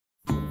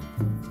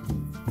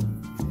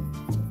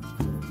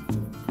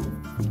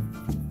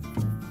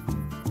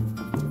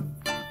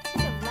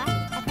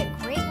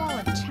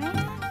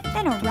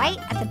right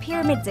at the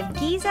pyramids of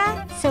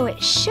Giza, so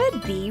it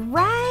should be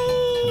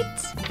right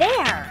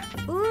there.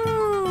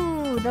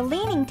 Ooh, the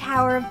Leaning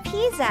Tower of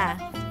Pisa.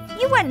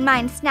 You wouldn't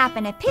mind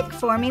snapping a pic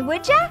for me,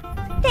 would ya?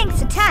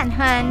 Thanks a ton,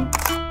 hun.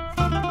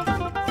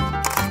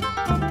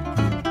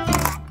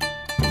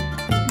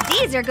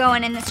 These are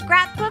going in the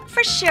scrapbook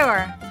for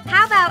sure.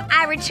 How about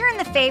I return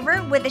the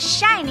favor with a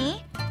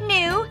shiny,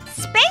 new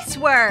space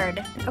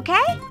word,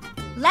 okay?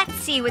 Let's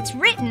see what's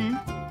written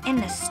in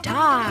the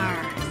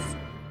stars.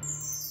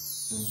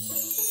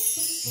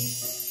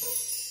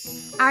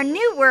 Our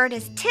new word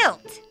is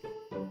tilt.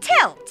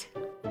 Tilt.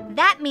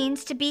 That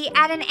means to be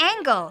at an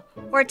angle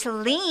or to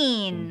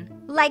lean,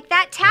 like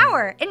that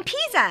tower in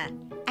Pisa.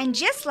 And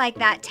just like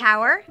that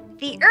tower,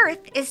 the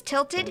Earth is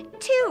tilted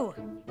too,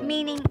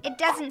 meaning it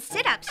doesn't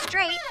sit up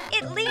straight,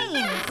 it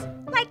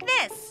leans, like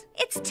this.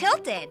 It's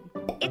tilted.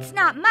 It's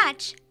not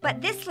much,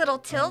 but this little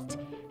tilt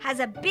has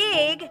a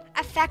big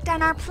effect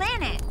on our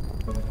planet.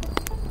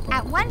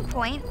 At one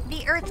point,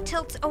 the Earth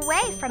tilts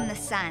away from the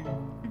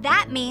sun.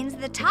 That means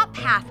the top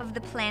half of the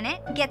planet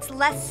gets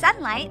less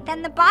sunlight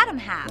than the bottom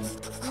half.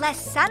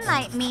 Less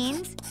sunlight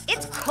means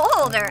it's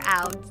colder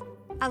out.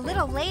 A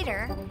little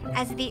later,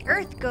 as the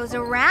Earth goes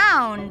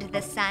around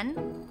the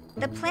sun,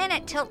 the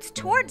planet tilts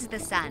towards the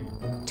sun.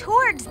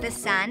 Towards the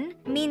sun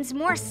means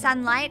more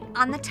sunlight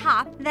on the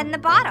top than the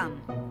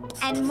bottom.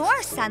 And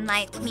more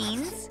sunlight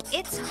means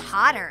it's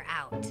hotter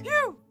out.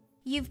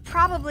 You've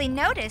probably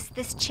noticed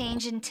this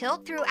change in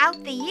tilt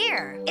throughout the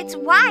year. It's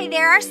why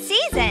there are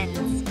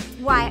seasons.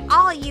 Why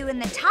all you in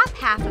the top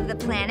half of the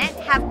planet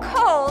have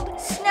cold,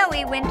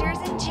 snowy winters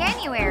in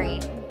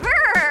January.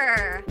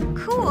 Brr!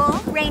 Cool,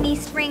 rainy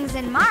springs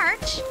in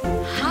March.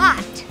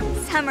 Hot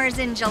summers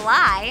in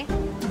July.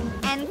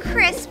 And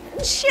crisp,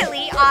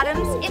 chilly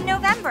autumns in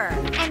November.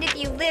 And if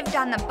you lived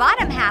on the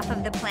bottom half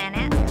of the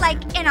planet,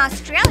 like in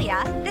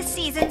Australia, the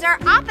seasons are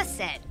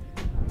opposite.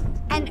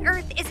 And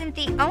Earth isn't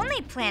the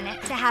only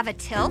planet to have a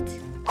tilt.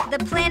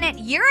 The planet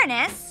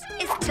Uranus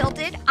is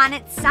tilted on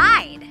its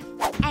side.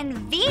 And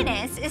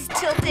Venus is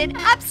tilted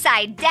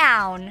upside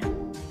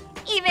down.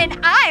 Even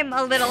I'm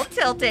a little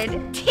tilted.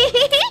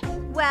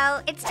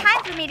 Well, it's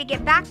time for me to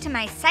get back to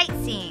my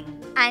sightseeing.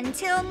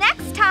 Until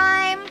next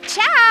time,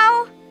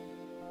 ciao!